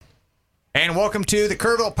And welcome to the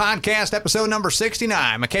Kerrville Podcast, episode number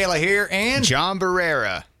 69. Michaela here and John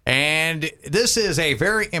Barrera. And this is a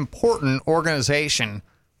very important organization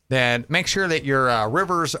that makes sure that your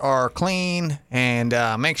rivers are clean and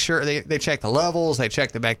make sure they check the levels, they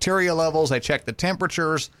check the bacteria levels, they check the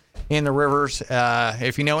temperatures in the rivers.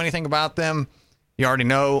 If you know anything about them, you already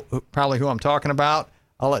know probably who I'm talking about.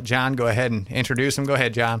 I'll let John go ahead and introduce him. Go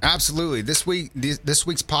ahead, John. Absolutely. This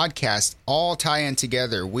week's podcast all tie in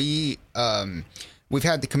together. We've had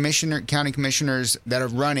the county commissioners that are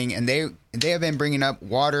running, and they have been bringing up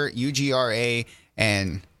water, UGRA,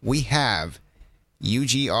 and we have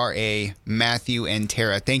UGRA, Matthew and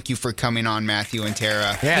Tara. Thank you for coming on, Matthew and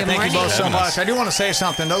Tara. Yeah, thank you both so much. I do want to say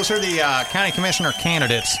something. Those are the county commissioner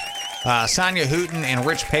candidates, Sonia Hooten and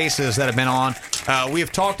Rich Paces, that have been on. We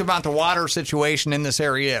have talked about the water situation in this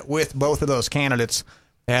area with both of those candidates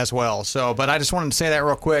as well. So, but I just wanted to say that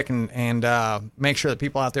real quick and make sure that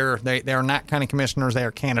people out there, they are not county commissioners, they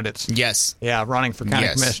are candidates. Yes. Yeah, running for county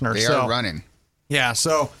commissioners. They are running. Yeah,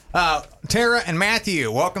 so Tara and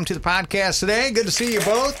Matthew, welcome to the podcast today. Good to see you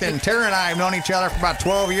both. And Tara and I have known each other for about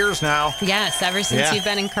 12 years now. Yes, ever since you've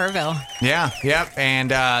been in Kerrville. Yeah, yep. And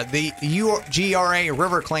the UGRA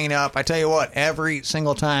river cleanup, I tell you what, every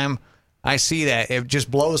single time I see that, it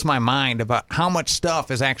just blows my mind about how much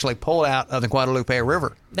stuff is actually pulled out of the Guadalupe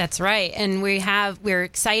River. That's right. And we're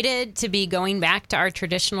excited to be going back to our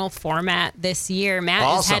traditional format this year.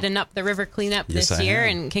 Matt is heading up the river cleanup this year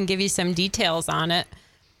and can give you some details on it.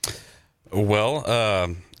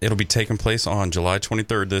 Well, it'll be taking place on July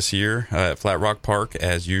 23rd this year at Flat Rock Park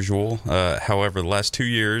as usual. However, the last 2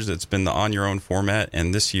 years, it's been the on your own format.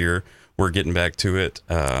 And this year, we're getting back to it.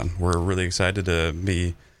 We're really excited to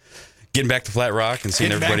be getting back to Flat Rock and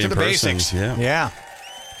seeing everybody in person. Basics. Yeah.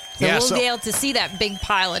 So we'll be able to see that big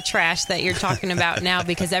pile of trash that you're talking about now,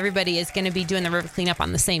 because everybody is going to be doing the river cleanup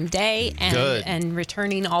on the same day and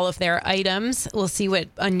returning all of their items. We'll see what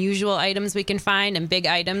unusual items we can find, and big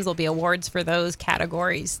items will be awards for those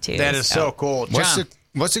categories too. That is so cool. John.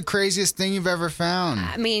 What's the craziest thing you've ever found?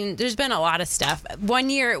 I mean, there's been a lot of stuff. One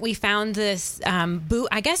year we found this boot.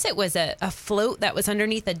 I guess it was a float that was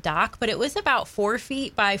underneath a dock, but it was about 4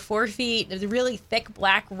 feet by 4 feet. It was really thick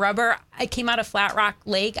black rubber. It came out of Flat Rock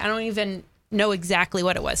Lake. I don't even know exactly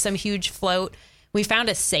what it was. Some huge float. We found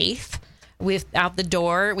a safe without the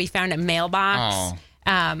door. We found a mailbox.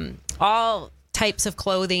 All types of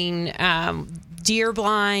clothing, deer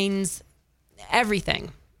blinds,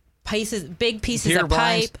 everything. Big pieces of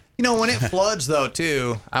pipe. You know, when it floods, though,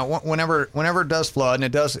 too, whenever it does flood,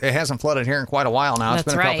 and it hasn't flooded here in quite a while now. It's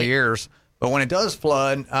been a couple of years. But when it does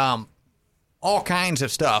flood, all kinds of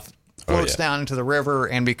stuff floats down into the river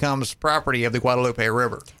and becomes property of the Guadalupe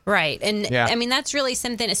River. Right. And I mean, that's really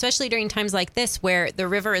something, especially during times like this where the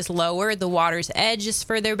river is lower, the water's edge is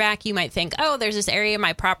further back. You might think, oh, there's this area of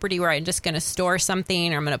my property where I'm just going to store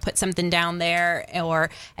something, or I'm going to put something down there,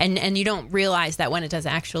 and you don't realize that when it does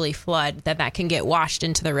actually flood, that can get washed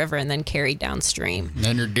into the river and then carried downstream.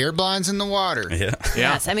 And your deer blinds in the water. Yeah.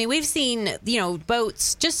 Yes. I mean, we've seen,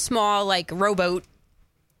 boats, just small, like rowboat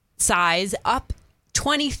size, up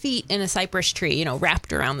 20 feet in a cypress tree,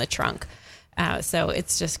 wrapped around the trunk. So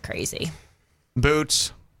it's just crazy.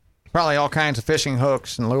 Boots, probably all kinds of fishing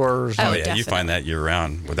hooks and lures. Oh, yeah, definitely. You find that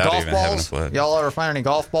year-round without even having a flood. Y'all ever find any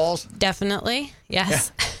golf balls? Definitely,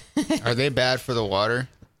 yes. Yeah. Are they bad for the water?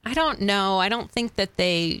 I don't know. I don't think that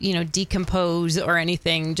they, decompose or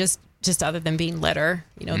anything, just other than being litter,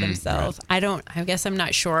 themselves. Right. I guess I'm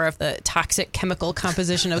not sure of the toxic chemical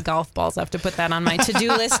composition of golf balls. I have to put that on my to-do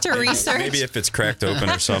list to research. Maybe if it's cracked open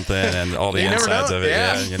or something and all the insides of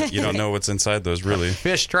it. You don't know what's inside those, really.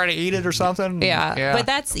 Fish try to eat it or something. Yeah. But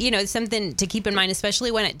that's, something to keep in mind, especially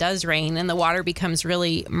when it does rain and the water becomes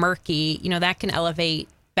really murky. That can elevate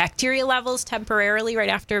bacteria levels temporarily right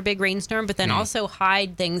after a big rainstorm, but then also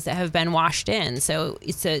hide things that have been washed in. So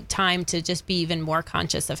it's a time to just be even more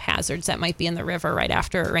conscious of hazards that might be in the river right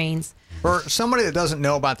after it rains. For somebody that doesn't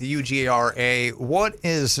know about the UGRA, what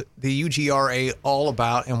is the UGRA all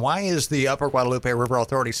about, and why is the Upper Guadalupe River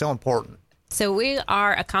Authority so important? So we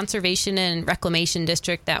are a conservation and reclamation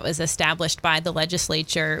district that was established by the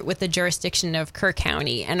legislature with the jurisdiction of Kerr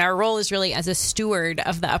County. And our role is really as a steward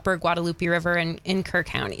of the Upper Guadalupe River in Kerr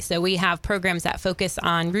County. So we have programs that focus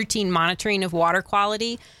on routine monitoring of water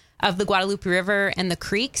quality, of the Guadalupe River and the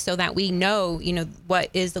creek so that we know, what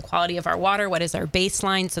is the quality of our water, what is our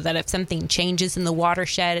baseline, so that if something changes in the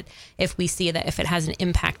watershed, if we see that if it has an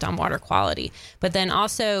impact on water quality. But then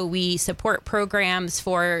also we support programs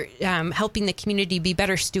for helping the community be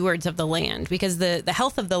better stewards of the land, because the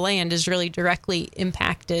health of the land is really directly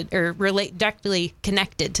impacted or directly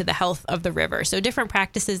connected to the health of the river. So different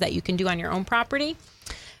practices that you can do on your own property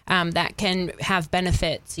that can have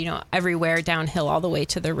benefits, everywhere downhill all the way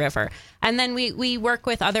to the river. And then we work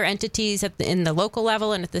with other entities in the local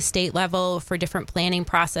level and at the state level for different planning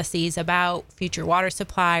processes about future water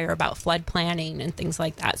supply or about flood planning and things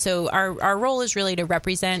like that. So our role is really to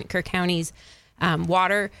represent Kerr County's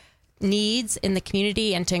water needs in the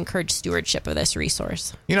community and to encourage stewardship of this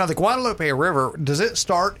resource. The Guadalupe River, does it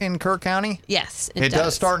start in Kerr County? Yes, it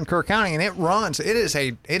does start in Kerr County, and it runs. It is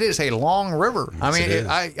a long river. Yes,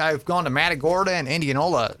 I've gone to Matagorda and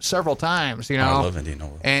Indianola several times. I love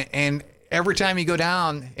Indianola. And every time you go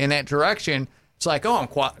down in that direction, it's like, oh, I'm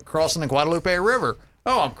crossing the Guadalupe River.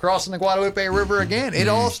 Oh, I'm crossing the Guadalupe River again. It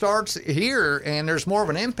all starts here, and there's more of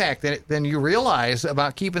an impact than you realize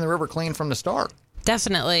about keeping the river clean from the start.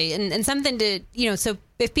 Definitely. And something to, so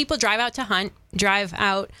if people drive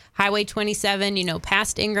out Highway 27,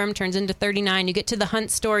 past Ingram, turns into 39, you get to the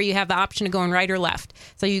Hunt store, you have the option of going right or left.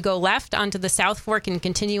 So you go left onto the South Fork and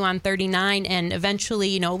continue on 39, and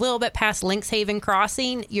eventually, a little bit past Lynx Haven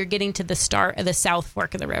Crossing, you're getting to the start of the South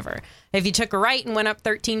Fork of the river. If you took a right and went up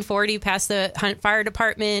 1340 past the Hunt Fire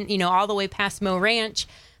Department, all the way past Moe Ranch,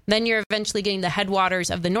 then you're eventually getting the headwaters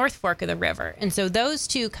of the North Fork of the river. And so those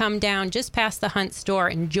two come down just past the Hunt store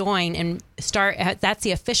and join and start. That's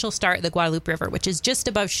the official start of the Guadalupe River, which is just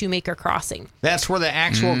above Shoemaker Crossing. That's where the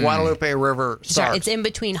actual Guadalupe River starts. It's in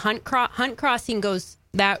between Hunt Crossing goes,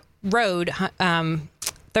 that road,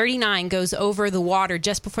 39 goes over the water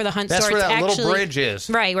just before the Hunt store. That's where that little bridge is.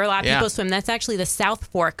 Right, where a lot of people swim. That's actually the South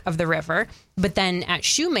Fork of the river. But then at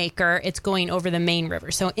Shoemaker, it's going over the main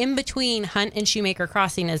river. So in between Hunt and Shoemaker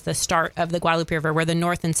Crossing is the start of the Guadalupe River, where the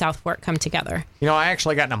North and South Fork come together. I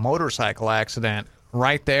actually got in a motorcycle accident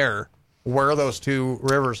right there where those two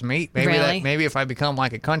rivers meet. Maybe if I become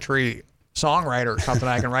like a country songwriter or something,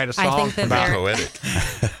 I can write a song about poetic.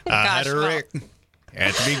 I had a wreck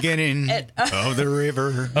at the beginning of the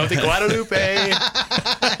river of the Guadalupe.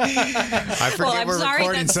 I forget we're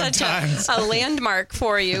recording sometimes. Such a landmark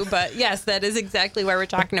for you, but yes, that is exactly what we're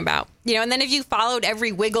talking about. And then if you followed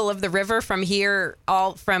every wiggle of the river from here,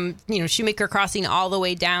 all from Shoemaker Crossing all the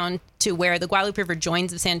way down to where the Guadalupe River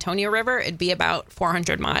joins the San Antonio River, it'd be about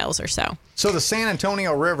 400 miles or so. So the San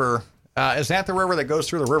Antonio River, is that the river that goes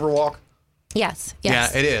through the Riverwalk? Yes. Yeah,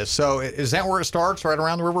 it is. So is that where it starts, right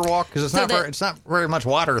around the Riverwalk? Because it's not very much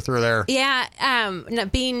water through there. Yeah,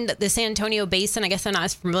 being the San Antonio Basin, I guess I'm not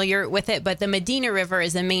as familiar with it, but the Medina River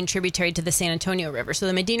is the main tributary to the San Antonio River. So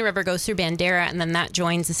the Medina River goes through Bandera, and then that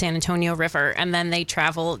joins the San Antonio River, and then they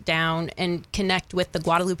travel down and connect with the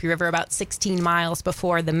Guadalupe River about 16 miles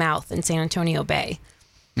before the mouth in San Antonio Bay.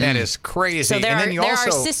 That is crazy. So there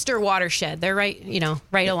are sister watershed. They're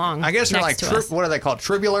right along. I guess they're like, what are they called?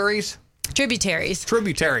 Tributaries?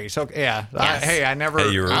 Tributaries. Okay, yeah. Yes. I never.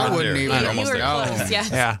 Hey, you were I wouldn't there. even. You were close, yes.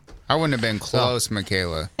 Yeah. I wouldn't have been close,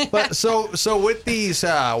 Michaela. But so with these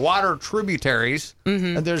water tributaries,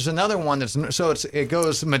 there's another one it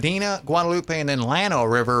goes Medina, Guadalupe, and then Llano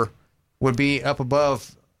River would be up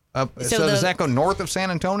above. Does that go north of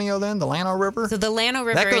San Antonio then, the Llano River? So the Llano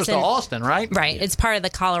River that goes to Austin, right? Right. It's part of the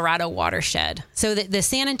Colorado watershed. So the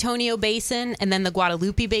San Antonio Basin and then the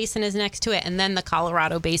Guadalupe Basin is next to it, and then the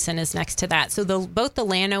Colorado Basin is next to that. So both the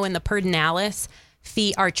Llano and the Pedernales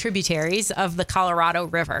are tributaries of the Colorado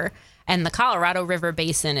River, and the Colorado River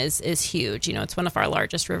Basin is huge. It's one of our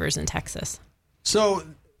largest rivers in Texas. So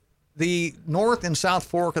the North and South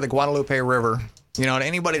Fork of the Guadalupe River, to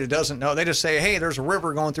anybody that doesn't know, they just say, hey, there's a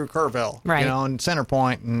river going through Kerrville, right. And Center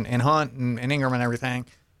Point and Hunt and Ingram and everything.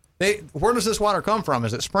 Where does this water come from?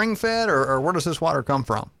 Is it spring fed or where does this water come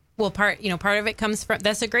from? Well, part of it comes from,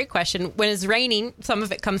 that's a great question. When it's raining, some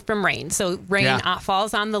of it comes from rain. So rain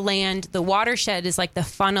falls on the land. The watershed is like the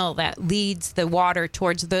funnel that leads the water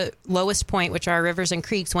towards the lowest point, which are rivers and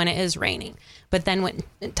creeks, when it is raining. But then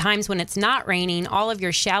times when it's not raining, all of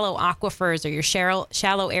your shallow aquifers or your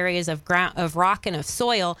shallow areas of rock and of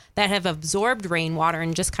soil that have absorbed rainwater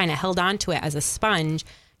and just kind of held onto it as a sponge,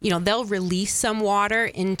 they'll release some water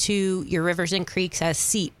into your rivers and creeks as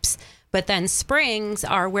seeps. But then springs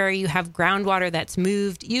are where you have groundwater that's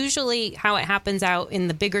moved. Usually how it happens out in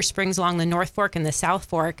the bigger springs along the North Fork and the South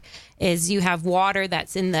Fork is you have water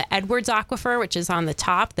that's in the Edwards Aquifer, which is on the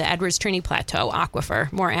top, the Edwards Trinity Plateau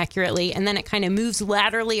Aquifer, more accurately. And then it kind of moves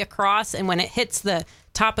laterally across. And when it hits the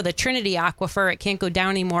top of the Trinity Aquifer, it can't go down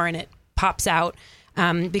anymore and it pops out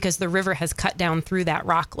because the river has cut down through that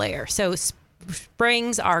rock layer. So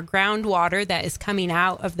springs are groundwater that is coming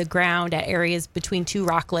out of the ground at areas between two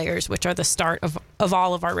rock layers, which are the start of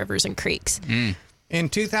all of our rivers and creeks. In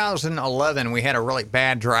 2011, we had a really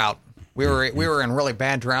bad drought. We were in really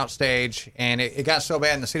bad drought stage, and it got so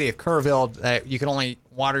bad in the city of Kerrville that you could only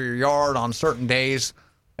water your yard on certain days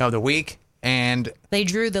of the week. And they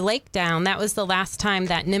drew the lake down. That was the last time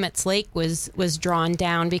that Nimitz Lake was drawn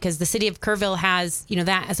down, because the city of Kerrville has,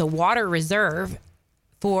 that as a water reserve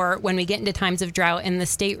for when we get into times of drought, and the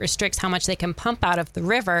state restricts how much they can pump out of the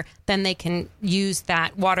river, then they can use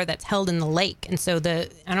that water that's held in the lake. And so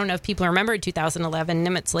I don't know if people remember 2011,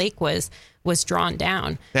 Nimitz Lake was drawn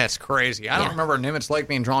down. That's crazy. I don't remember Nimitz Lake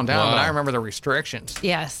being drawn down, but I remember the restrictions.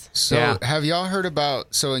 Yes. So have y'all heard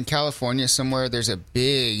about, so in California somewhere, there's a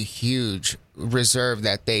big, huge reserve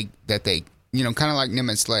that they kind of like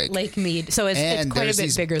Nimitz Lake. Lake Mead. So it's quite a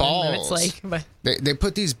bit bigger than Nimitz Lake. But they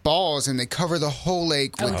put these balls and they cover the whole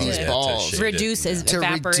lake with these balls. To reduce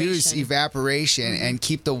evaporation and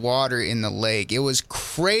keep the water in the lake. It was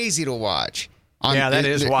crazy to watch. That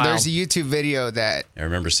is wild. There's a YouTube video that... I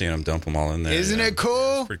remember seeing them dump them all in there. Isn't it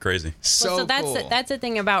cool? It's pretty crazy. So that's the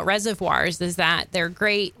thing about reservoirs, is that they're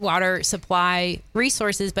great water supply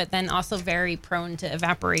resources, but then also very prone to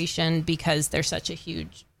evaporation because they're such a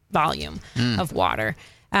huge volume of water.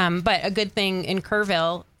 But a good thing in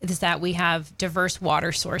Kerrville is that we have diverse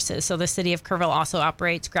water sources. So the city of Kerrville also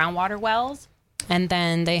operates groundwater wells, and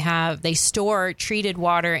then they store treated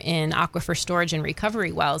water in aquifer storage and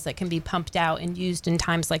recovery wells that can be pumped out and used in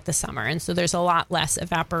times like the summer. And so there's a lot less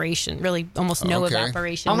evaporation, really almost no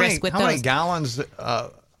evaporation risk with those. How many gallons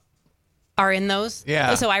are in those?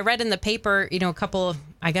 Yeah. So I read in the paper, a couple,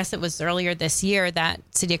 I guess it was earlier this year, that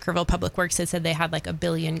City of Kerrville Public Works had said they had like 1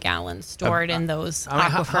 billion gallons stored in those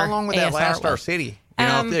aquifer. How long would that last our city?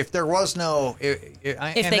 If there was no,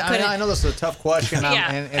 I know this is a tough question.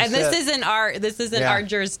 And this isn't our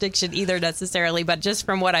jurisdiction either necessarily, but just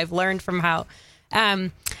from what I've learned from how. I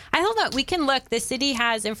thought that we can look. The city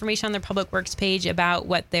has information on their Public Works page about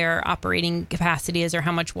what their operating capacity is, or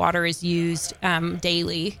how much water is used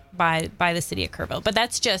daily by the city of Kerrville. But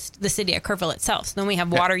that's just the city of Kerrville itself. So then we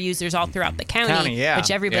have water users all throughout the county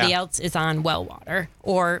which everybody else is on well water.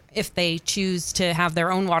 Or if they choose to have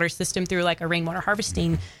their own water system through like a rainwater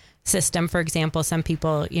harvesting system, for example, some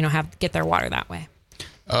people get their water that way.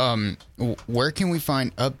 Where can we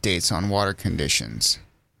find updates on water conditions?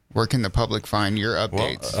 Where can the public find your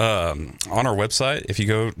updates? Well, on our website, if you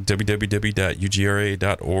go www.ugra.org,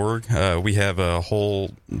 we have a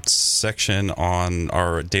whole section on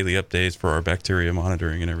our daily updates for our bacteria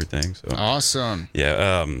monitoring and everything. So awesome.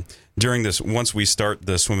 Yeah. During this, once we start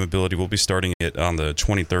the swimmability, we'll be starting it on the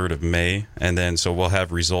 23rd of May. And then, so we'll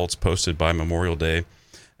have results posted by Memorial Day.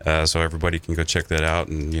 So everybody can go check that out.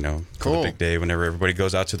 And, for the big day, whenever everybody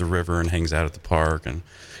goes out to the river and hangs out at the park and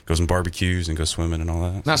goes and barbecues and goes swimming and all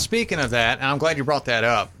that. Now, speaking of that, and I'm glad you brought that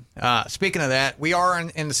up. Speaking of that, we are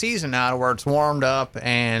in the season now where it's warmed up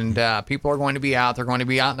and people are going to be out. They're going to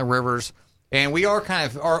be out in the rivers. And we are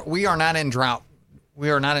we are not in drought. We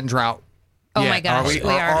are not in drought. Oh, my gosh. We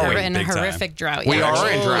are in a Big horrific drought. We are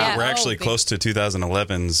in drought. Yeah. We're actually close to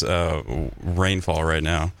 2011's rainfall right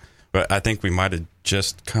now. But I think we might have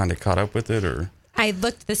just kind of caught up with it, or... I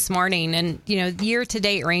looked this morning, and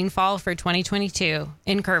year-to-date rainfall for 2022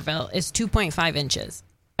 in Kerrville is 2.5 inches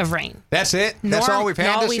of rain. That's it? That's all we've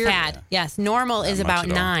had this year? Yes. Normal is about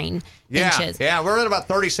 9 inches. Yeah, we're at about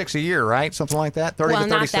 36 a year, right? Something like that? 30 to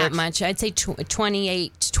 36? Not that much. I'd say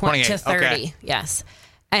 28 to 30. Okay. Yes.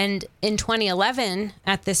 And in 2011,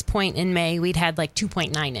 at this point in May, we'd had like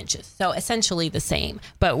 2.9 inches. So essentially the same.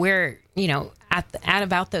 But we're, at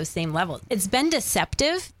about those same levels. It's been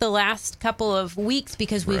deceptive the last couple of weeks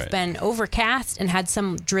because we've been overcast and had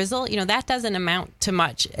some drizzle. That doesn't amount to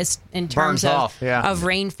much in terms of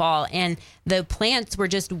rainfall. And the plants were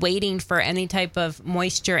just waiting for any type of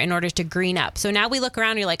moisture in order to green up. So now we look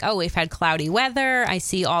around and you're like, oh, we've had cloudy weather. I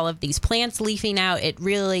see all of these plants leafing out. It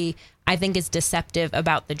really, I think, is deceptive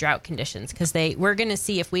about the drought conditions because we're going to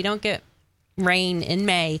see if we don't get rain in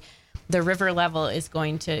May, the river level is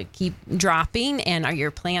going to keep dropping and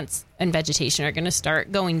your plants and vegetation are going to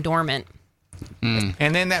start going dormant. And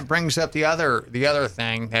then that brings up the other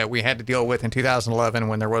thing that we had to deal with in 2011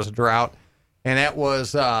 when there was a drought, and that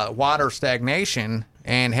was water stagnation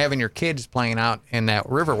and having your kids playing out in that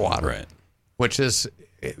river water, Right. which is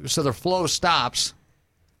so the flow stops.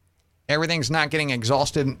 Everything's not getting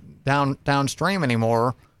exhausted downstream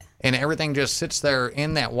anymore, and everything just sits there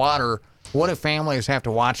in that water. What do families have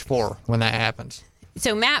to watch for when that happens?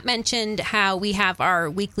 So Matt mentioned how we have our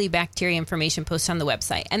weekly bacteria information posted on the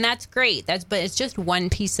website, and that's great. But it's just one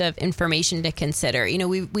piece of information to consider. You know,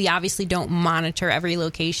 we obviously don't monitor every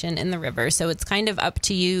location in the river, so it's kind of up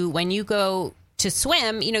to you when you go to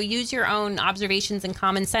swim. You know, use your own observations and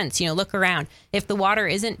common sense. You know, look around. If the water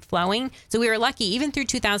isn't flowing, so we were lucky. Even through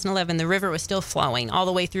 2011, the river was still flowing all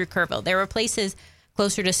the way through Kerrville. There were places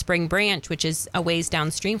closer to Spring Branch, which is a ways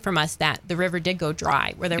downstream from us, that the river did go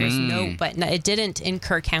dry, where there was but it didn't in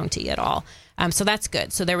Kerr County at all. So that's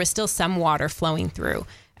good. So there was still some water flowing through.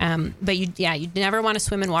 But you never want to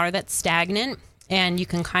swim in water that's stagnant. And you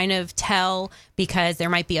can kind of tell because there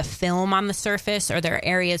might be a film on the surface, or there are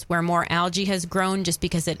areas where more algae has grown just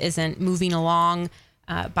because it isn't moving along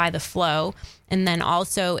by the flow. And then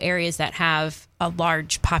also areas that have a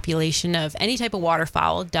large population of any type of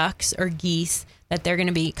waterfowl, ducks or geese, that they're going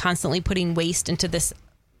to be constantly putting waste into this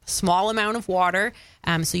small amount of water.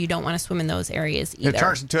 So you don't want to swim in those areas either. It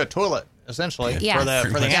turns into a toilet, essentially, Yeah. for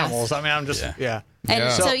the Yes. animals. I mean, I'm just,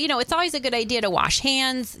 And so, you know, it's always a good idea to wash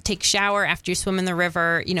hands, take a shower after you swim in the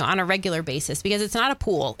river, you know, on a regular basis, because it's not a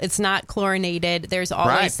pool. It's not chlorinated. There's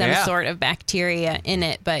always Right, some yeah. sort of bacteria in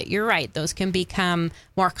it. But you're right. Those can become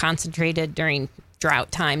more concentrated during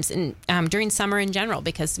drought times and during summer in general,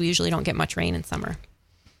 because we usually don't get much rain in summer.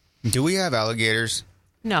 Do we have alligators?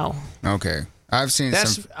 No. Okay. I've seen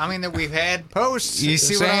some. I mean, that we've had posts You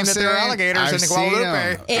see what saying I'm that there are saying? alligators I've in the seen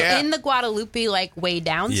Guadalupe. them. In the Guadalupe, like way Yeah,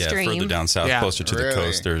 downstream. further down south, Yeah. closer to the Really?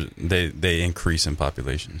 coast, they increase in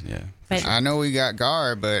population. Yeah. But I know we got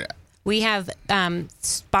gar, but we have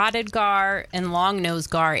spotted gar and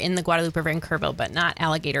long-nosed gar in the Guadalupe River in Kerrville, but not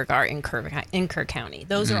alligator gar in Kerr County.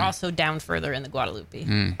 Those are also down further in the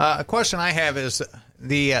Guadalupe. A question I have is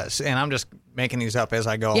and I'm just making these up as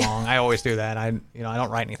I go along. I always do that. I don't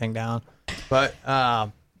write anything down. But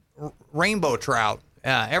rainbow trout.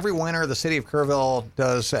 Every winter, the city of Kerrville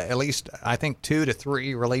does at least, I think, 2 to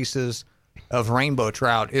 3 releases of rainbow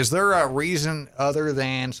trout. Is there a reason other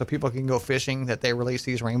than so people can go fishing that they release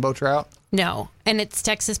these rainbow trout? No, and it's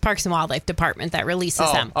Texas Parks and Wildlife Department that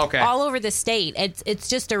releases them. Okay. All over the state. It's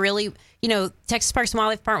just a really, Texas Parks and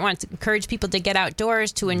Wildlife Department wants to encourage people to get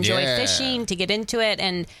outdoors, to enjoy Yeah. fishing, to get into it,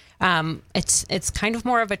 and it's kind of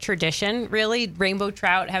more of a tradition, really. Rainbow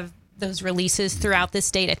trout have those releases throughout the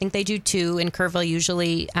state. I think they do 2 in Kerrville,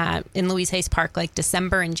 usually in Louise Hayes Park, like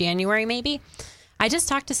December and January, maybe. I just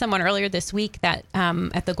talked to someone earlier this week that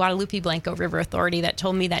at the Guadalupe Blanco River Authority that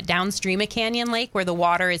told me that downstream of Canyon Lake, where the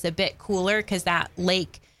water is a bit cooler because that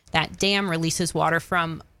dam releases water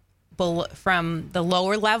from the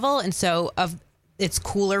lower level, and so of its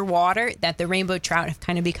cooler water, that the rainbow trout have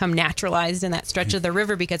kind of become naturalized in that stretch of the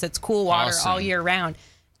river because it's cool water Awesome. all year round.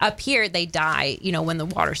 Up here, they die, when the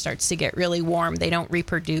water starts to get really warm. They don't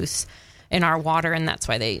reproduce in our water, and that's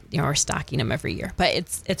why they are stocking them every year. But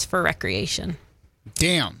it's for recreation.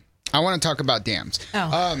 damn. I want to talk about dams.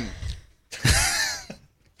 Oh.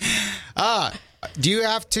 Do you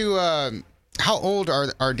have to? How old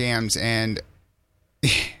are our dams, and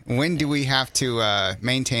when do we have to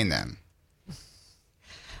maintain them?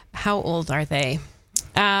 How old are they?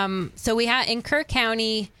 So we have in Kerr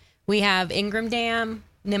County, we have Ingram Dam,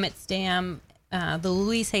 Nimitz Dam, the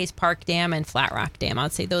Louise Hayes Park Dam, and Flat Rock Dam. I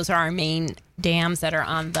would say those are our main dams that are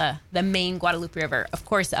on the main Guadalupe River. Of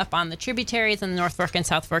course, up on the tributaries in the North Fork and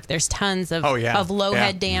South Fork, there's tons of low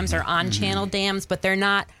head dams or on-channel dams, but they're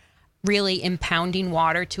not really impounding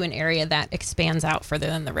water to an area that expands out further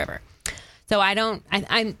than the river. So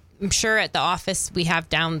I'm sure at the office we have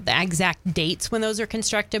down the exact dates when those are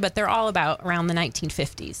constructed, but they're all about around the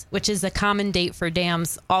 1950s, which is a common date for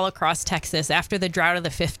dams all across Texas. After the drought of the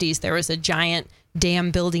 50s, there was a giant dam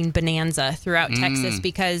building bonanza throughout Texas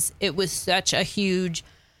because it was such a huge,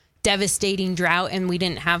 devastating drought, and we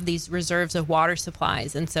didn't have these reserves of water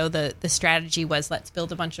supplies. And so the strategy was, let's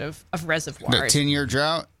build a bunch of reservoirs. The 10-year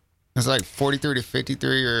drought? It's like 43 to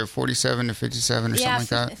 53 or 47 to 57 or something like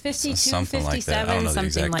that. 52, Something like 57, that. I don't know the something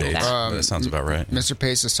exact like dates, that. but it sounds about right. Mr.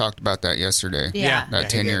 Pace has talked about that yesterday. Yeah. That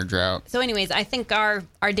 10-year drought. So anyways, I think our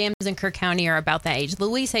dams in Kerr County are about that age. The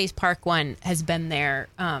Louise Hayes Park one has been there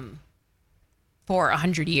for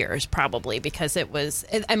 100 years, probably, because it was,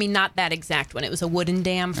 I mean, not that exact one. It was a wooden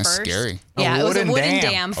dam That's first. scary. Yeah, it was a wooden wooden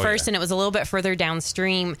dam. dam first, and it was a little bit further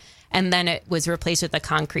downstream, and then it was replaced with a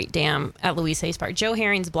concrete dam at Louise Hayes Park. Joe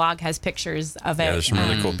Herring's blog has pictures of it. Yeah, there's some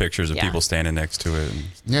really cool pictures of yeah. people standing next to it. And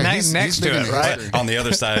Yeah, Next to big in it, the right? history. on the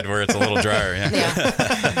other side where it's a little drier. Yeah.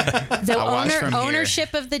 Yeah. The I'll watch from here.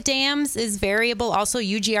 ownership of the dams is variable. Also,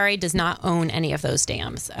 UGRA does not own any of those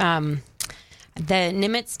dams. The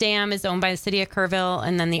Nimitz Dam is owned by the city of Kerrville,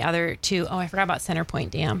 and then the other two, I forgot about Center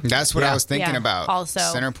Point Dam. That's what I was thinking Yeah. about. Also,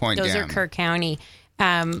 Center Point those Dam. are Kerr County.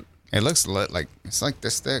 It looks like it's like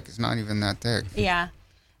this thick. It's not even that thick. Yeah,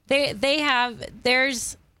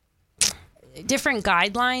 there's different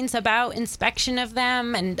guidelines about inspection of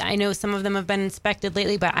them, and I know some of them have been inspected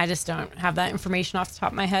lately, but I just don't have that information off the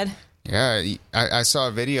top of my head. Yeah, I saw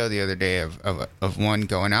a video the other day of one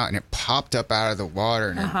going out, and it popped up out of the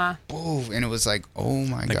water, and boom, and it was like, oh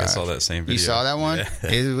my god! I think I saw that same video. You saw that one? Yeah.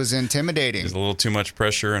 It was intimidating. There's a little too much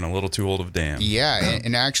pressure and a little too old of a dam. Yeah,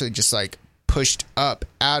 and actually just like pushed up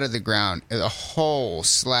out of the ground, a whole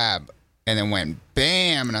slab, and then went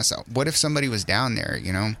bam. And I thought, what if somebody was down there?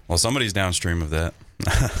 You know? Well, somebody's downstream of that.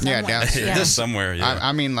 Yeah, down. Yeah. Somewhere. Yeah.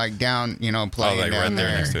 I mean, like down, playing like down right there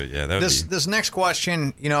there. next to it. Yeah, that would be. This next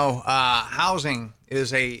question, housing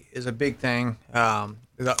is a big thing,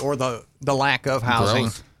 the lack of housing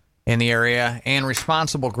Growth. in the area, and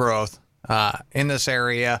responsible growth in this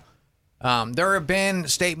area. There have been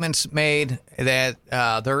statements made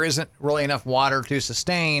that there isn't really enough water to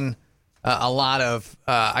sustain a lot of,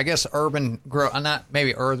 urban growth, not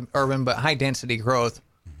maybe urban, but high density growth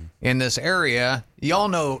in this area. Y'all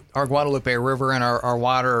know our Guadalupe River and our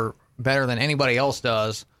water better than anybody else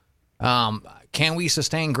does. Can we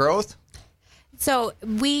sustain growth? So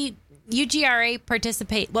UGRA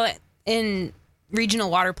participate in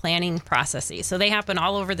regional water planning processes. So they happen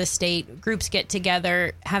all over the state. Groups get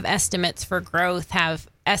together, have estimates for growth, have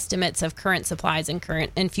estimates of current supplies and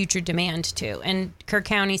current and future demand too. And Kerr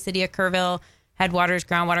County, City of Kerrville, Headwaters,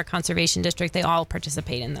 Groundwater Conservation District, they all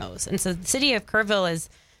participate in those. And so the City of Kerrville is,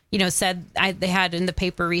 said they had in the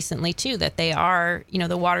paper recently too that they are,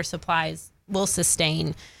 the water supplies will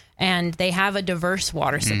sustain, and they have a diverse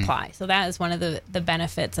water supply. So that is one of the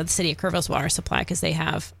benefits of the City of Kerrville's water supply, because they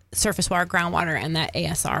have surface water, groundwater, and that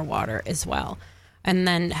ASR water as well. And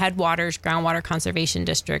then Headwaters Groundwater Conservation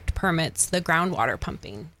District permits the groundwater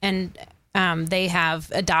pumping, and they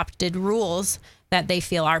have adopted rules that they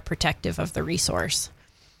feel are protective of the resource.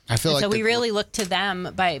 I feel like So we really look to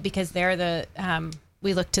them because they're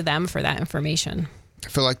we look to them for that information. I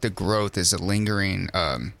feel like the growth is a lingering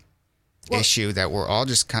issue that we're all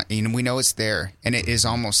just we know it's there, and it is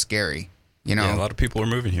almost scary. Yeah, a lot of people are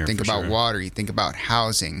moving here. Think for about sure. water, you think about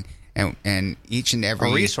housing, and each and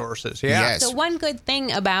every Resources, yeah. Yes. So one good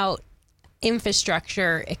thing about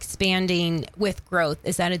infrastructure expanding with growth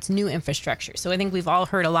is that it's new infrastructure. So I think we've all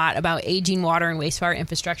heard a lot about aging water and wastewater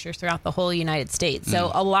infrastructure throughout the whole United States. So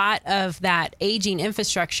a lot of that aging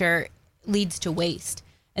infrastructure leads to waste.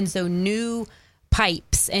 And so new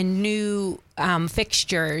pipes and new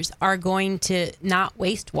fixtures are going to not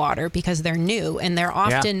waste water because they're new, and they're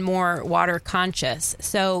often more water conscious.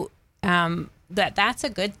 So that's a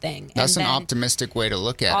good thing. That's And an then optimistic way to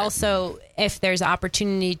look at it. also, if there's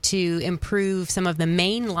opportunity to improve some of the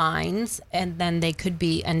main lines, and then they could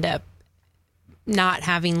end up not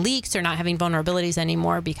having leaks or not having vulnerabilities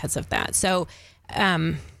anymore because of that. So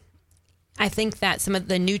I think that some of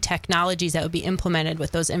the new technologies that would be implemented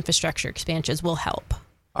with those infrastructure expansions will help.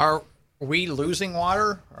 Are we losing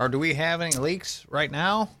water, or do we have any leaks right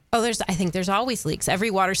now? I think there's always leaks. Every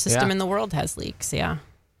water system Yeah. in the world has leaks. Yeah.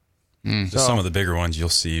 Just some of the bigger ones you'll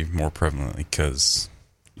see more prevalently because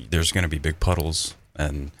there's going to be big puddles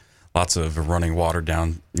and lots of running water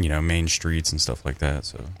down, main streets and stuff like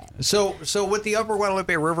that. So with the Upper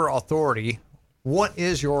Guadalupe River Authority, what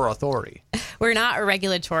is your authority? We're not a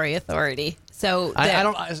regulatory authority. So I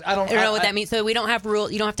don't know what that means. So we don't have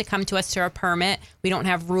rules. You don't have to come to us for a permit. We don't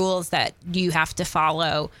have rules that you have to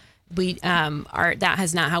follow. We that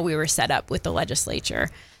is not how we were set up with the legislature.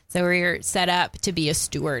 So we're set up to be a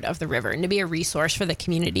steward of the river and to be a resource for the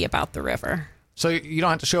community about the river. So you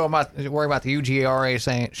don't have to worry about the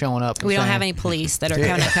UGRA showing up. And We don't saying, have any police that are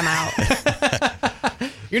going to come out.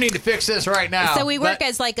 You need to fix this right now. So we work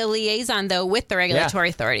as like a liaison, though, with the regulatory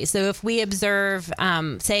authority. So if we observe,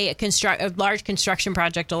 say, a large construction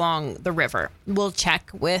project along the river, we'll check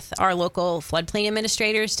with our local floodplain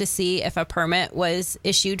administrators to see if a permit was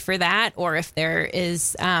issued for that, or if there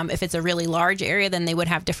is, if it's a really large area, then they would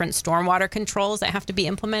have different stormwater controls that have to be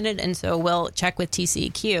implemented. And so we'll check with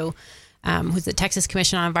TCEQ, who's the Texas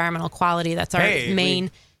Commission on Environmental Quality. That's our main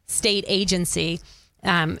state agency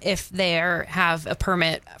if they have a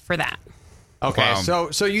permit for that. Okay,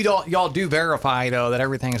 Wow. so y'all do verify though that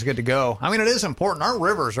everything is good to go. I mean, it is important. Our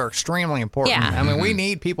rivers are extremely important. Yeah. I mean, we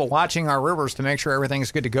need people watching our rivers to make sure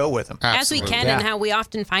everything's good to go with them. As we Absolutely. can, Yeah. and how we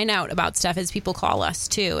often find out about stuff is people call us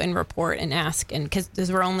too and report and ask, and because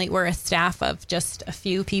we're a staff of just a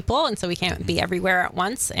few people, and so we can't be everywhere at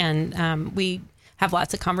once, and we have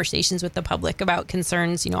lots of conversations with the public about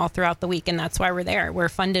concerns, all throughout the week, and that's why we're there. We're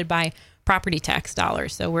funded by property tax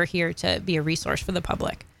dollars, so we're here to be a resource for the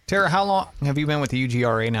public. Tara, how long have you been with the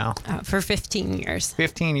UGRA now? For 15 years.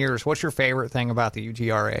 15 years. What's your favorite thing about the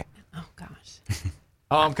UGRA? Oh gosh.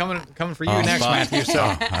 Oh, I'm coming for you next, Matthew.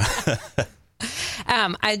 So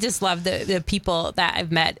I just love the people that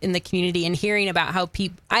I've met in the community and hearing about how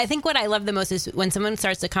people. I think what I love the most is when someone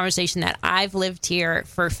starts a conversation that I've lived here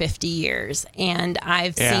for 50 years and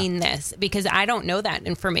I've seen this, because I don't know that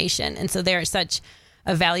information, and so they're such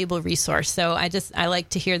a valuable resource. So I like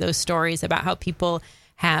to hear those stories about how people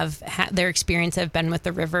have their experience have been with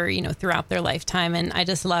the river, throughout their lifetime, and I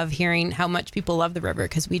just love hearing how much people love the river,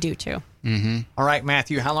 because we do too. all right,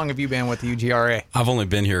 Matthew, how long have you been with the UGRA? I've only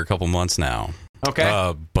been here a couple months now.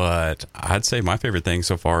 Okay. But I'd say my favorite thing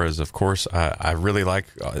so far is, of course, I really like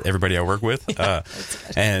everybody I work with.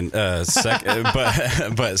 And but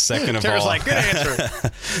second of Tara's all, like, good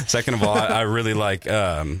answer. second of all, I really like.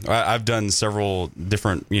 I've done several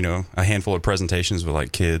different, a handful of presentations with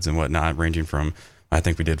like kids and whatnot, ranging from, I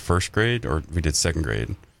think we did first grade or we did second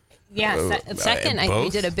grade. Yeah, second. We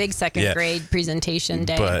both? did a big second Yeah. grade presentation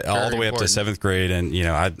day. But all the way up to important. seventh grade, and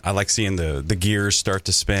I like seeing the gears start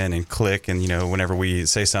to spin and click, and whenever we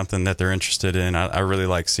say something that they're interested in, I really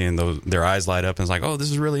like seeing their eyes light up, and it's like, oh, this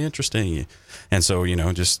is really interesting, and so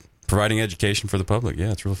just providing education for the public,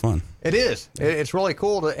 yeah, it's real fun. It is. It's really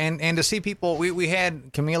cool and to see people. We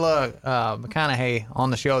had Camila McConaughey on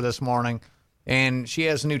the show this morning, and she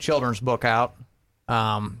has a new children's book out.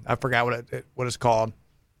 I forgot what it's called.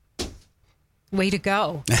 Way to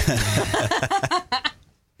go.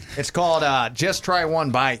 It's called Just Try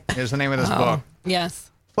One Bite is the name of this book. Yes.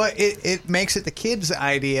 But it makes it the kids'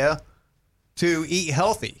 idea to eat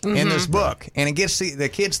healthy in this book. And it gets the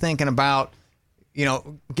kids thinking about,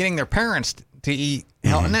 getting their parents to eat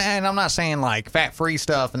healthy. And I'm not saying like fat-free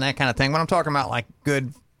stuff and that kind of thing, but I'm talking about like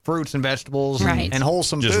good fruits and vegetables Right. and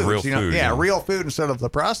wholesome Just foods. real food, Yeah, yeah. real food instead of the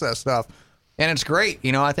processed stuff. And it's great.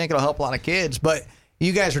 I think it'll help a lot of kids. But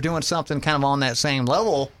you guys are doing something kind of on that same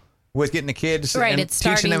level with getting the kids Right, and it's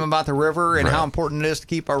teaching them starting- about the river and Right. how important it is to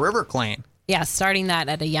keep our river clean. Yeah, starting that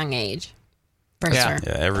at a young age. For Yeah. sure.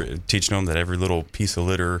 Yeah, teaching them that every little piece of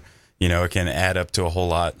litter, it can add up to a whole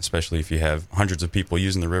lot, especially if you have hundreds of people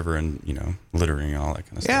using the river and littering and all that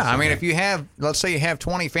kind of stuff. Yeah, I So, mean, if you have, let's say you have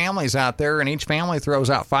 20 families out there and each family throws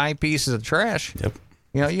out 5 pieces of trash, Yep.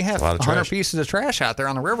 you have a lot of 100 trash. pieces of trash out there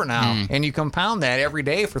on the river now, and you compound that every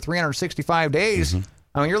day for 365 days.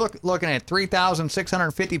 I mean, you're looking at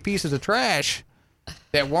 3,650 pieces of trash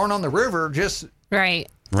that weren't on the river just Right.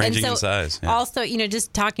 Ranging And in size, yeah. Also,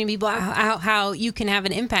 just talking to people how you can have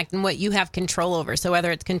an impact and what you have control over. So whether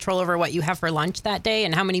it's control over what you have for lunch that day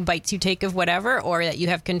and how many bites you take of whatever, or that you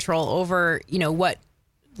have control over, what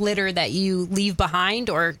litter that you leave behind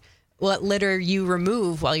or what litter you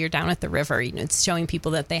remove while you're down at the river. It's showing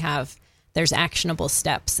people that there's actionable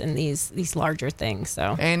steps in these larger things.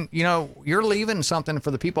 So and you're leaving something for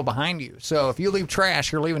the people behind you. So if you leave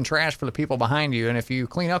trash, you're leaving trash for the people behind you, and if you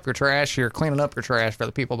clean up your trash, you're cleaning up your trash for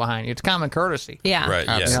the people behind you. It's common courtesy. yeah. Right,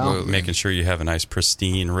 yeah. Absolutely. Making sure you have a nice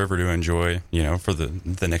pristine river to enjoy, for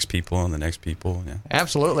the next people and the next people. Yeah.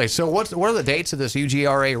 Absolutely. So what are the dates of this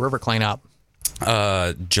UGRA river cleanup?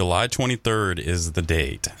 July 23rd is the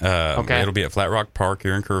date. Okay. It'll be at Flat Rock Park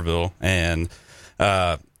here in Kerrville, and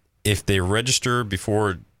if they register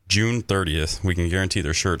before June 30th, we can guarantee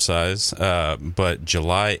their shirt size. But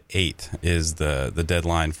July 8th is the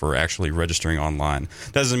deadline for actually registering online.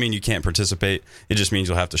 Doesn't mean you can't participate. It just means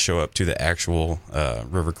you'll have to show up to the actual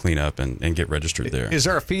river cleanup and get registered there. Is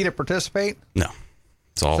there a fee to participate? No,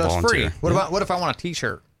 it's all So it's volunteer. free. What if I want a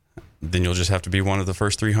T-shirt? Then you'll just have to be one of the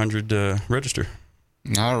first 300 to register.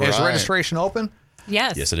 All right. Is registration open?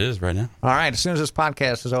 Yes. Yes, it is right now. All right. As soon as this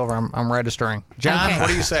podcast is over, I'm registering. John, Okay. what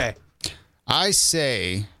do you say? I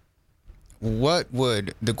say, what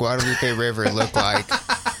would the Guadalupe River look like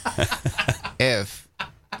if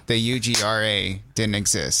the UGRA didn't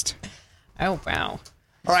exist? Oh, wow.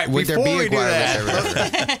 All right. Would there before be we a do Guadalupe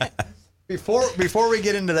that, River? before we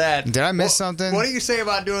get into that, Did I miss something? What do you say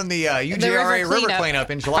about doing the UGRA The river cleanup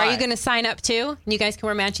in July? Are you going to sign up too? You guys can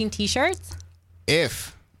wear matching T-shirts.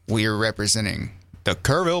 If we are representing The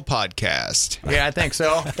Kerrville Podcast. Yeah, I think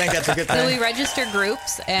so. I think that's a good So we thing. register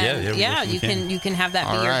groups, and Yeah, you can have that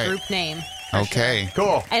be All your right. group name. Okay.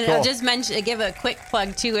 Cool. And cool. I'll just give a quick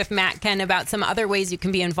plug too, if Matt can, about some other ways you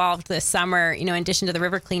can be involved this summer. In addition to the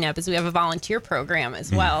river cleanup, is we have a volunteer program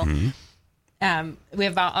as well. We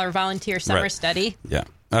have our volunteer summer Right. study. Yeah.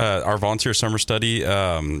 Our volunteer summer study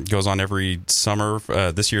goes on every summer.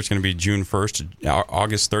 This year it's going to be June 1st,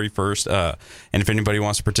 August 31st. And if anybody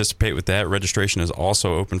wants to participate with that, registration is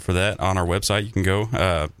also open for that on our website. You can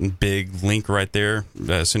go. Big link right there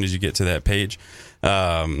as soon as you get to that page.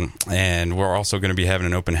 And we're also going to be having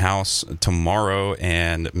an open house tomorrow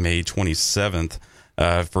and May 27th.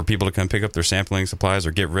 For people to come pick up their sampling supplies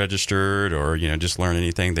or get registered or, just learn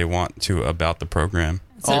anything they want to about the program.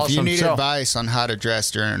 So if you Awesome. need So- advice on how to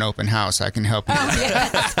dress during an open house, I can help you.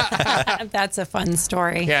 That's a fun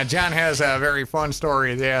story. Yeah, John has a very fun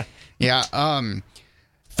story there. Yeah.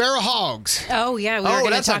 Feral hogs. Oh yeah, we Oh, were going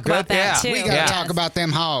to that's a talk about good- that yeah. too. We got to Yeah. talk about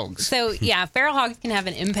them hogs. So yeah, feral hogs can have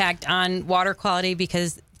an impact on water quality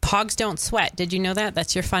because hogs don't sweat. Did you know that?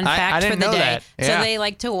 That's your fun I fact didn't for the know day. that. Yeah. So they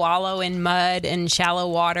like to wallow in mud and shallow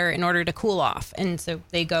water in order to cool off. And so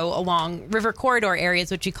they go along river corridor areas,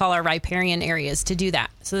 which we call our riparian areas, to do that.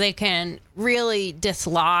 So they can really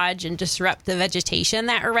dislodge and disrupt the vegetation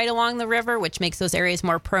that are right along the river, which makes those areas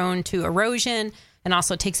more prone to erosion and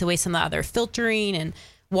also takes away some of the other filtering and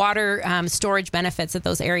water storage benefits that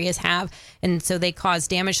those areas have. And so they cause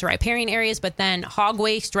damage to riparian areas, but then hog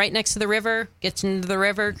waste right next to the river gets into the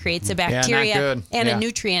river, creates a bacteria good. and Yeah. a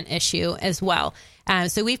nutrient issue as well.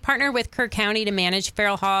 So we've partnered with Kerr County to manage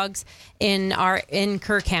feral hogs in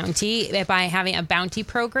Kerr County by having a bounty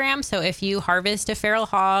program. So if you harvest a feral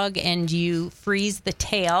hog and you freeze the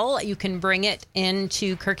tail, you can bring it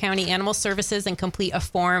into Kerr County Animal Services and complete a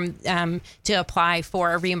form to apply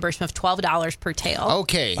for a reimbursement of $12 per tail.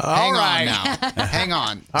 Okay, All hang right. on now. Hang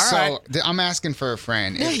on. All so right. I'm asking for a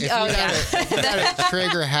friend. If you Oh, got a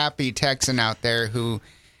trigger happy Texan out there who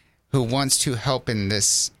wants to help in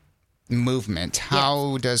this movement,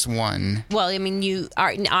 how does one? Well, I mean, you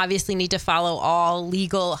obviously need to follow all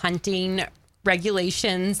legal hunting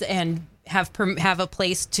regulations and have a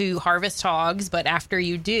place to harvest hogs. But after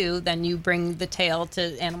you do, then you bring the tail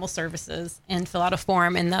to Animal Services and fill out a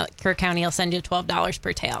form, and the Kerr County will send you $12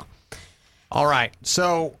 per tail. All right.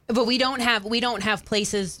 So But we don't have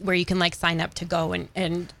places where you can like sign up to go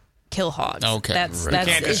and kill hogs. Okay. that's Right.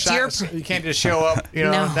 you can't just show up,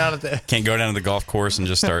 No. down at the. Can't go down to the golf course and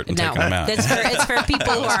just start and no. taking them out. It's for people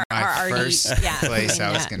who are my already first place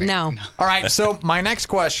I was gonna- no. All right. So my next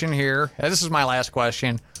question here. This is my last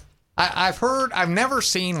question. I've never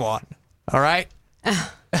seen one. All right.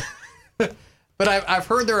 But I've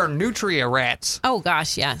heard there are nutria rats. Oh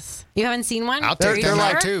gosh, yes. You haven't seen one? I'll They're take them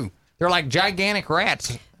like- out too. They're like gigantic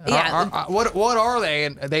rats. Yeah. What are they?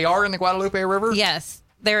 And they are in the Guadalupe River. Yes,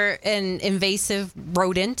 they're an invasive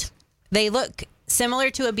rodent. They look similar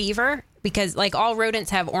to a beaver because, like, all rodents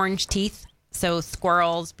have orange teeth. So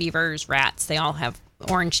squirrels, beavers, rats, they all have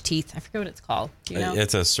orange teeth. I forget what it's called. Do you know?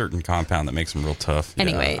 It's a certain compound that makes them real tough. Yeah,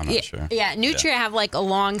 Anyway, I'm not sure. yeah, nutria have like a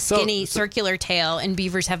long, So- skinny, circular tail, and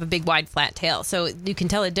beavers have a big, wide, flat tail. So you can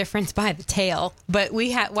tell the difference by the tail. But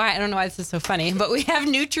we have, I don't know why this is so funny, but we have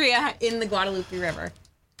nutria in the Guadalupe River.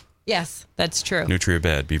 Yes, that's true. Nutria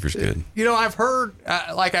bad, beaver's good. I've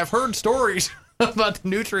heard stories about the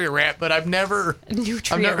nutria rat, but I've never.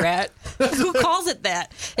 Nutria I've never- rat. Who calls it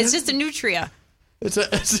that? It's just a nutria.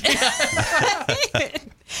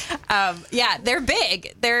 Yeah, they're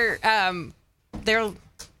big. They're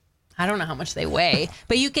I don't know how much they weigh,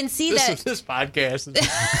 but you can see that this podcast.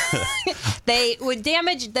 they would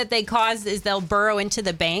damage that they cause is they'll burrow into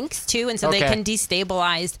the banks too, and so they Okay. can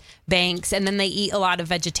destabilize banks, and then they eat a lot of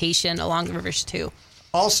vegetation along the rivers too.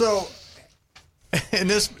 Also, and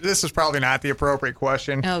this is probably not the appropriate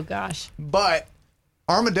question, Oh gosh, but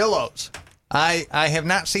armadillos. I have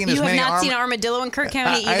not seen as you have many. not seen armadillo in Kerr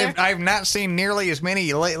County either. I have not seen nearly as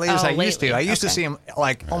many lately as Oh, I used to. lately. I used to Okay. see them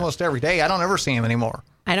like almost every day. I don't ever see them anymore.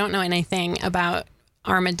 I don't know anything about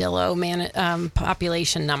armadillo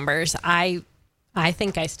population numbers. I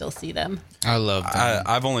think I still see them. I love that.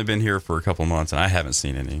 I've only been here for a couple months and I haven't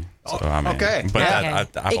seen any. So I mean, okay. But Yeah.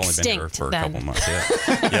 I've only been here Extinct, for a then. couple months.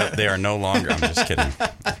 Yeah, yep, they are no longer. I'm just kidding.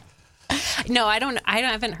 No, I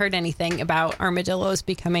haven't heard anything about armadillos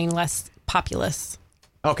becoming less populous.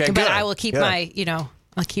 Okay, But good. I will keep Good.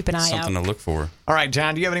 I'll keep an eye Something out. to look for. All right,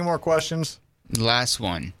 John. Do you have any more questions? Last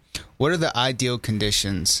one. What are the ideal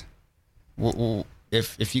conditions?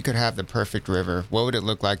 If you could have the perfect river, what would it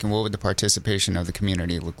look like, and what would the participation of the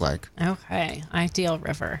community look like? Okay, ideal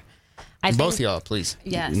river. I Both think, y'all, please.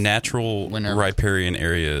 yes. Natural Whenever. riparian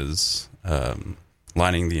areas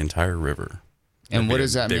lining the entire river. And what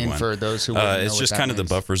does that big mean one. for those who wouldn't know it's what just that kind of the means?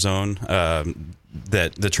 buffer zone,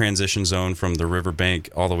 that the transition zone from the riverbank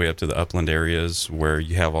all the way up to the upland areas where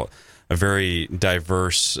you have a very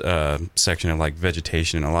diverse section of like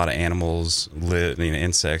vegetation and a lot of animals,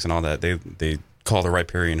 insects and all that. They call the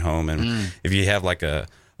riparian home, and if you have like a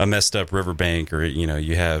messed up riverbank, or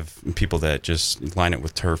you have people that just line it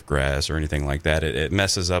with turf grass or anything like that, it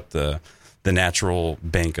messes up the natural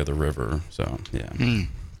bank of the river. So yeah.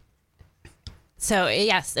 So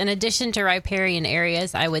yes, in addition to riparian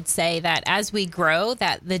areas, I would say that as we grow,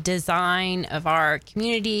 that the design of our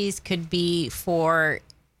communities could be for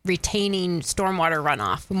retaining stormwater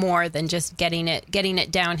runoff more than just getting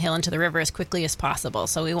it downhill into the river as quickly as possible.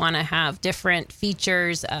 So we want to have different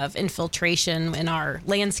features of infiltration in our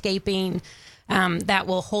landscaping that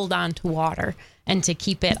will hold on to water and to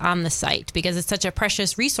keep it on the site, because it's such a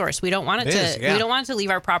precious resource. We don't want we don't want it to leave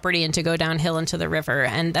our property and to go downhill into the river,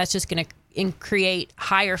 and that's just going to create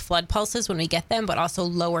higher flood pulses when we get them, but also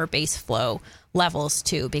lower base flow levels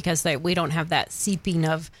too, because we don't have that seeping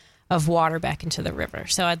of water back into the river.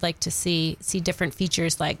 So I'd like to see different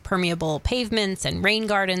features like permeable pavements and rain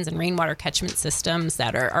gardens and rainwater catchment systems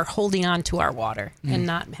that are holding on to our water and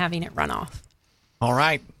not having it run off. All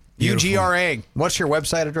right. Beautiful. UGRA. What's your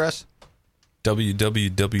website address?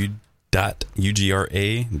 www.ugra.org.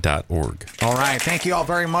 All right. Thank you all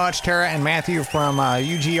very much. Tara and Matthew from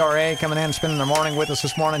UGRA coming in, spending the morning with us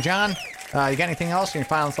this morning. John, you got anything else? Any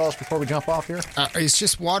final thoughts before we jump off here? It's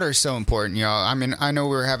just water is so important, y'all. I mean, I know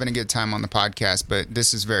we're having a good time on the podcast, but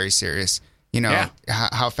this is very serious.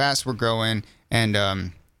 How fast we're growing, and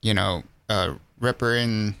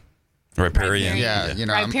Riparian. Yeah, riparian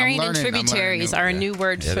I'm and learning, tributaries are a new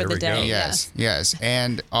word for there the we day. go. Yes,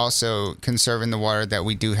 and also conserving the water that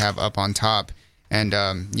we do have up on top. And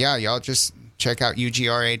y'all just check out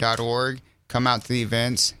ugra.org. Come out to the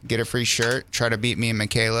events, get a free shirt, try to beat me and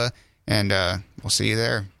Michaela, and we'll see you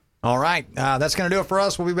there. All right. That's going to do it for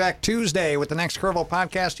us. We'll be back Tuesday with the next Curveball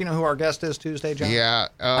podcast. Do you know who our guest is Tuesday, John? Yeah.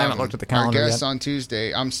 I haven't looked at the calendar Our guest yet. on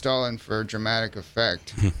Tuesday, I'm stalling for dramatic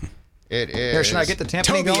effect. It is. Here, should I get the timpani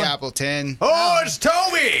Toby going? Appleton. Oh, it's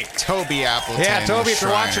Toby! Toby Appleton. Yeah, Toby, if you're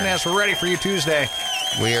Shriner. watching this, we're ready for you Tuesday.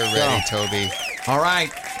 We are ready, Toby. All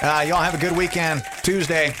right. Y'all have a good weekend.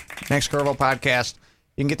 Tuesday, next Curveball podcast.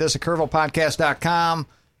 You can get this at CurveballPodcast.com.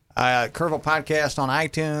 Curveball Podcast on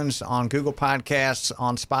iTunes, on Google Podcasts,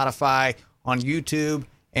 on Spotify, on YouTube,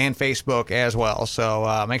 and Facebook as well.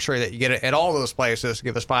 So make sure that you get it at all those places.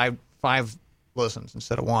 Give us five listens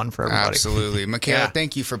instead of one for everybody. Absolutely. Michaela, Yeah.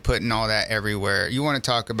 thank you for putting all that everywhere. You want to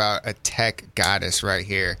talk about a tech goddess right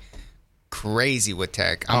here. Crazy with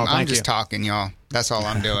tech. I'm thank just you. talking, y'all. That's all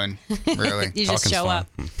I'm doing, really. You just Talking's show fun. up.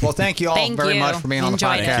 Well, thank you all Thank very you. much for being on the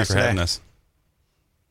Enjoyed it. podcast Thank you for today. having us.